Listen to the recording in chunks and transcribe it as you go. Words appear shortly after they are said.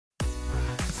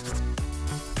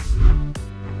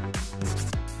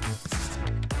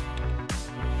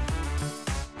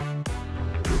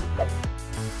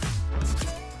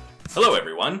Hello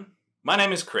everyone, my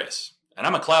name is Chris, and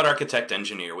I'm a cloud architect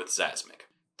engineer with Zasmic.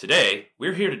 Today,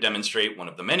 we're here to demonstrate one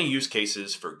of the many use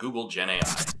cases for Google Gen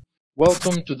AI.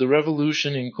 Welcome to the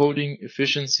revolution in coding,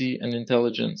 efficiency, and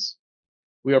intelligence.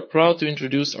 We are proud to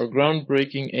introduce our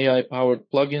groundbreaking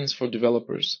AI-powered plugins for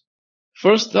developers.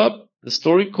 First up, the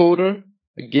StoryCoder,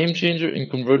 a game changer in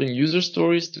converting user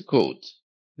stories to code.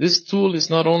 This tool is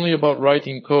not only about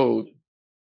writing code,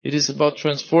 it is about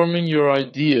transforming your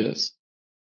ideas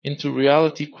into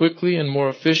reality quickly and more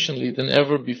efficiently than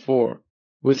ever before.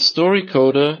 With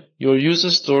StoryCoder, your user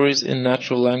stories in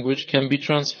natural language can be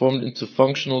transformed into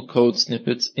functional code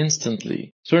snippets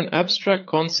instantly. Turn abstract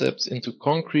concepts into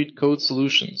concrete code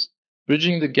solutions,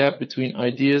 bridging the gap between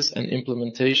ideas and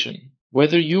implementation.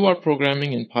 Whether you are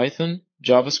programming in Python,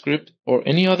 JavaScript, or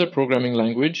any other programming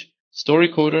language,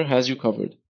 StoryCoder has you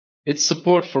covered. Its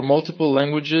support for multiple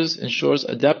languages ensures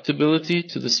adaptability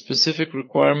to the specific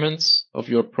requirements of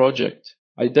your project.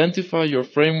 Identify your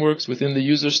frameworks within the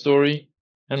user story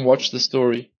and watch the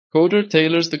story. Coder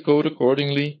tailors the code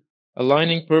accordingly,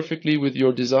 aligning perfectly with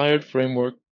your desired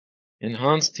framework.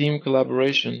 Enhance team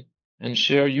collaboration and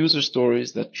share user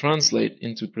stories that translate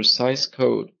into precise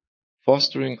code,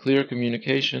 fostering clear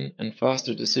communication and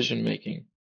faster decision-making.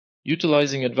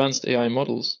 Utilizing advanced AI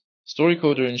models,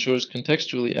 StoryCoder ensures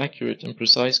contextually accurate and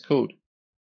precise code,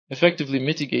 effectively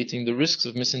mitigating the risks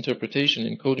of misinterpretation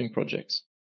in coding projects.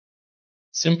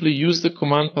 Simply use the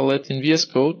command palette in VS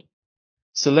Code,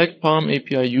 select Palm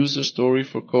API user story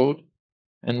for code,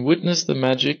 and witness the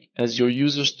magic as your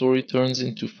user story turns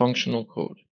into functional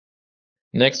code.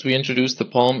 Next, we introduce the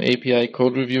Palm API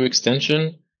CodeReview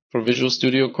extension for Visual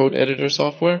Studio Code Editor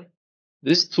software.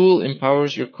 This tool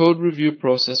empowers your code review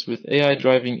process with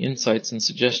AI-driving insights and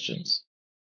suggestions.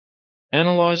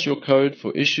 Analyze your code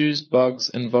for issues, bugs,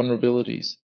 and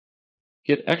vulnerabilities.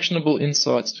 Get actionable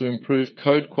insights to improve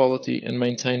code quality and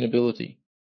maintainability.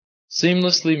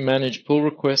 Seamlessly manage pull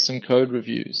requests and code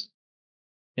reviews,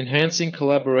 enhancing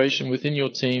collaboration within your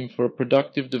team for a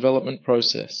productive development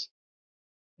process.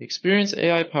 Experience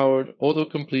AI-powered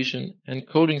auto-completion and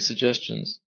coding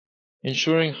suggestions,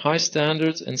 ensuring high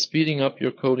standards and speeding up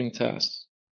your coding tasks.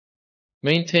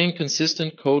 Maintain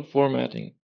consistent code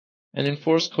formatting and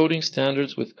enforce coding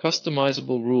standards with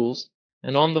customizable rules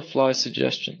and on-the-fly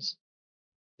suggestions.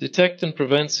 Detect and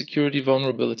prevent security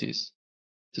vulnerabilities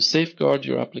to safeguard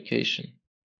your application.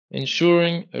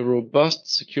 Ensuring a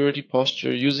robust security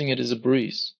posture using it is a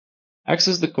breeze.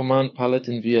 Access the command palette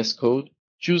in VS Code,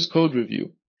 choose CodeReview,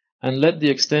 and let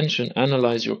the extension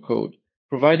analyze your code,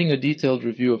 providing a detailed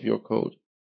review of your code.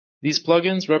 These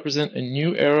plugins represent a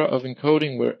new era of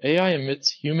encoding where AI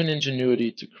emits human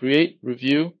ingenuity to create,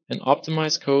 review, and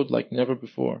optimize code like never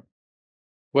before.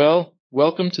 Well,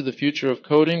 welcome to the future of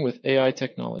coding with AI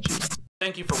technology.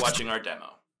 Thank you for watching our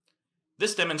demo.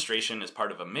 This demonstration is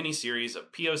part of a mini-series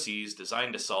of POCs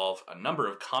designed to solve a number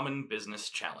of common business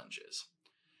challenges.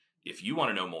 If you want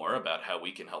to know more about how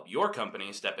we can help your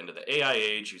company step into the AI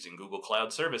age using Google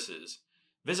Cloud Services,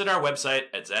 visit our website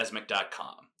at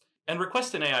zasmic.com and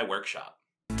request an AI workshop.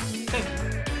 Thank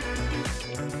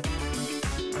you.